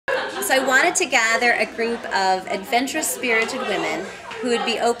So I wanted to gather a group of adventurous spirited women who would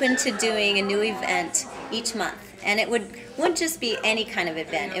be open to doing a new event each month. And it wouldn't just be any kind of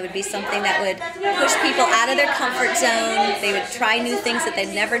event. It would be something that would push people out of their comfort zone. They would try new things that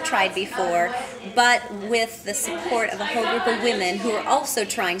they'd never tried before, but with the support of a whole group of women who are also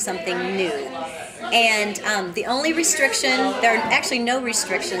trying something new. And the only restriction, there are actually no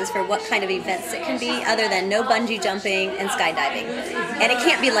restrictions for what kind of events it can be other than no bungee jumping and skydiving. And it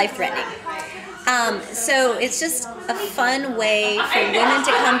can't be life-threatening. So it's just a fun way for women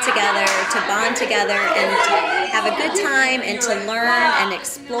to come together, to bond together, and have a good time, and to learn and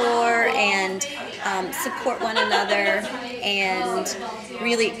explore and support one another, and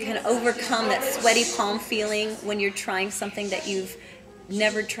really kind of overcome that sweaty palm feeling when you're trying something that you've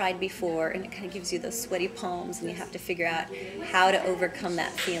never tried before, and it kind of gives you those sweaty palms, and you have to figure out how to overcome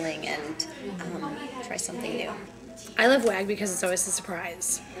that feeling and try something new. I love WAG because it's always a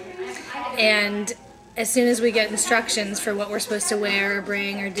surprise. And as soon as we get instructions for what we're supposed to wear or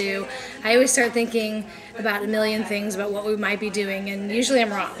bring or do, I always start thinking about a million things about what we might be doing, and usually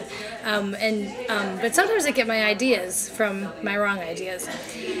I'm wrong. But sometimes I get my ideas from my wrong ideas.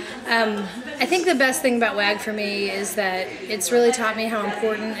 I think the best thing about WAG for me is that it's really taught me how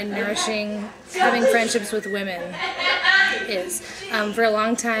important and nourishing having friendships with women is. For a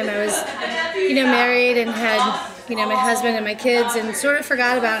long time I was, married and had, my husband and my kids, and sort of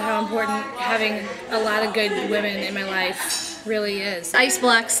forgot about how important having a lot of good women in my life really is. Ice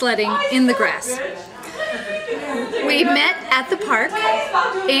block sledding in the grass. We met at the park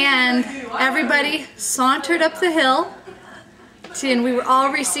and everybody sauntered up the hill, and we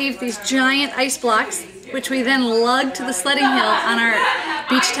all received these giant ice blocks, which we then lugged to the sledding hill on our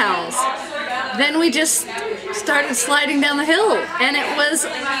beach towels. Then we just started sliding down the hill, and it was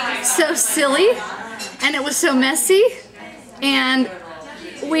so silly, and it was so messy, and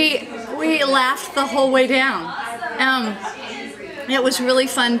we laughed the whole way down. It was really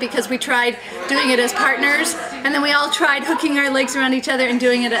fun because we tried doing it as partners, and then we all tried hooking our legs around each other and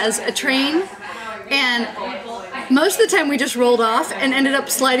doing it as a train, and most of the time we just rolled off and ended up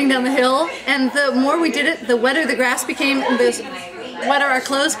sliding down the hill, and the more we did it, the wetter the grass became, and the wetter our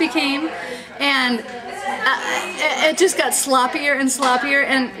clothes became, and it just got sloppier and sloppier,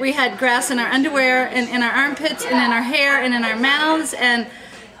 and we had grass in our underwear and in our armpits and in our hair and in our mouths, and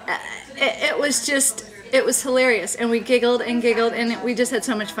it was hilarious, and we giggled and giggled, and we just had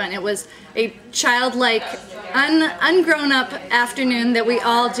so much fun. It was a childlike, ungrown up afternoon that we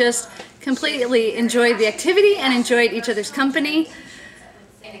all just completely enjoyed the activity and enjoyed each other's company,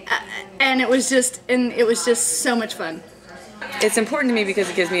 and it was just so much fun. It's important to me because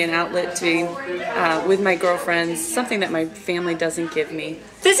it gives me an outlet to be with my girlfriends, something that my family doesn't give me.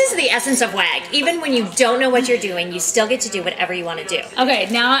 This is the essence of WAG. Even when you don't know what you're doing, you still get to do whatever you want to do. Okay,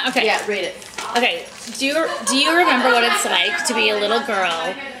 now, okay. Yeah, read it. Okay, do you remember what it's like to be a little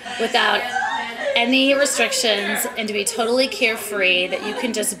girl without any restrictions and to be totally carefree, that you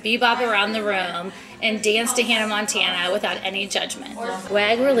can just bebop around the room and dance to Hannah Montana without any judgment?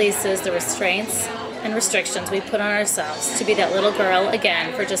 WAG releases the restraints and restrictions we put on ourselves to be that little girl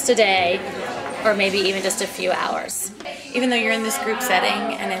again for just a day, or maybe even just a few hours. Even though you're in this group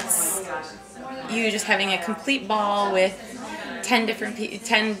setting and it's you just having a complete ball with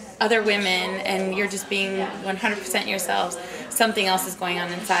 10 other women, and you're just being 100% yourselves, something else is going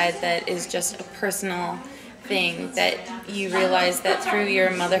on inside that is just a personal thing that you realize that through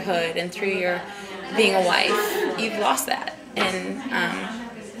your motherhood and through your being a wife, you've lost that, and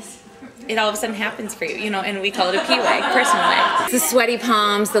it all of a sudden happens for you, and we call it a P-WAG, personal WAG. The sweaty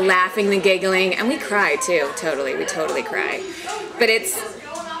palms, the laughing, the giggling, and we cry too, totally, we totally cry. But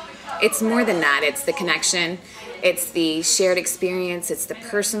it's more than that. It's the connection, it's the shared experience, it's the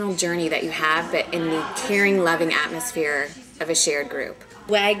personal journey that you have, but in the caring, loving atmosphere of a shared group.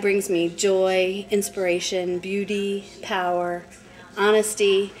 WAG brings me joy, inspiration, beauty, power,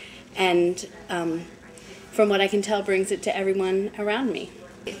 honesty, and from what I can tell, brings it to everyone around me.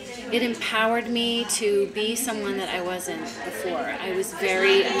 It empowered me to be someone that I wasn't before. I was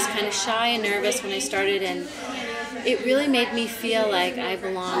kind of shy and nervous when I started, and it really made me feel like I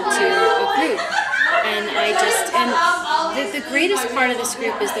belonged to a group. And the greatest part of this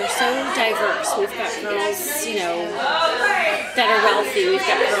group is they're so diverse. We've got girls, that are wealthy. We've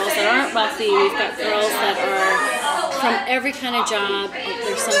got girls that aren't wealthy. We've got girls that are from every kind of job.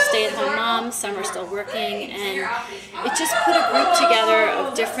 There's some stay-at-home moms, some are still working, and it just put a group together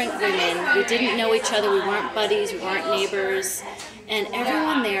of different women. We didn't know each other. We weren't buddies. We weren't neighbors. And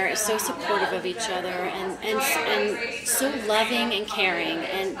everyone there is so supportive of each other and so loving and caring.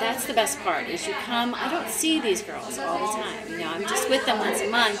 And that's the best part, is you come, I don't see these girls all the time. I'm just with them once a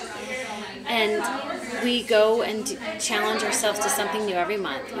month. And we go and challenge ourselves to something new every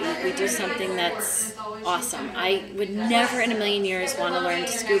month. We do something that's awesome. I would never in a million years want to learn to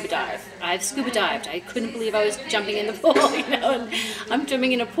scuba dive. I've scuba dived. I couldn't believe I was jumping in the pool, and I'm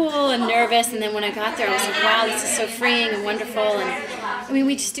jumping in a pool and nervous, and then when I got there I was like, wow, this is so freeing and wonderful. And I mean,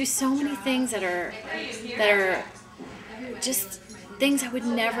 we just do so many things that are just things I would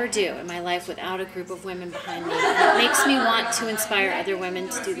never do in my life without a group of women behind me. It makes me want to inspire other women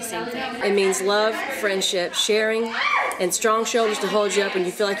to do the same thing. It means love, friendship, sharing, and strong shoulders to hold you up when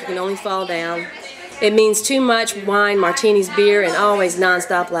you feel like you can only fall down. It means too much wine, martinis, beer, and always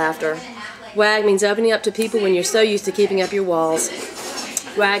nonstop laughter. WAG means opening up to people when you're so used to keeping up your walls.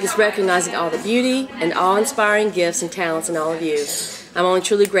 WAG is recognizing all the beauty and awe-inspiring gifts and talents in all of you. I'm only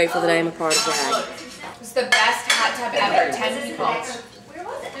truly grateful that I am a part of WAG. It's the best hot tub ever. 10 people. Where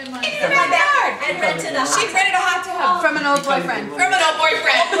was it? In my backyard. And rented a hot tub. She rented a hot tub. From an old boyfriend. From an old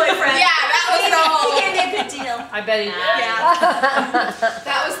boyfriend. Yeah, that was the whole. He gave me a good deal. I bet he did.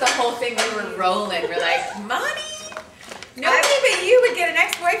 That was the whole thing. We were rolling. We're like, Mommy, nobody but you would get an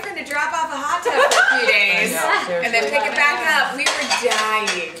ex-boyfriend to drop off a hot tub for a few days and then pick it back up. We were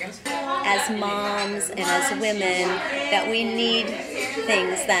dying. As moms and as women, that we need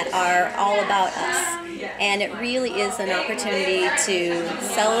things that are all about us. And it really is an opportunity to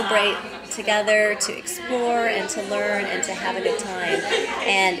celebrate together, to explore and to learn and to have a good time.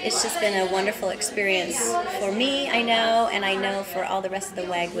 And it's just been a wonderful experience for me, I know, and I know for all the rest of the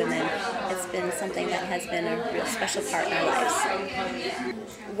WAG women. It's been something that has been a real special part in our lives.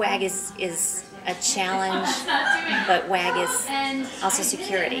 WAG is a challenge, but WAG is also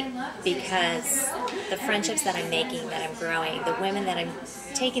security, because the friendships that I'm making, that I'm growing, the women that I'm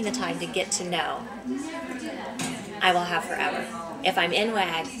taking the time to get to know, I will have forever. If I'm in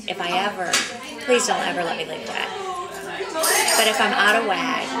WAG, if I ever, please don't ever let me leave WAG. But if I'm out of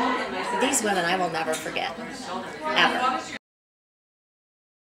WAG, these women I will never forget, ever.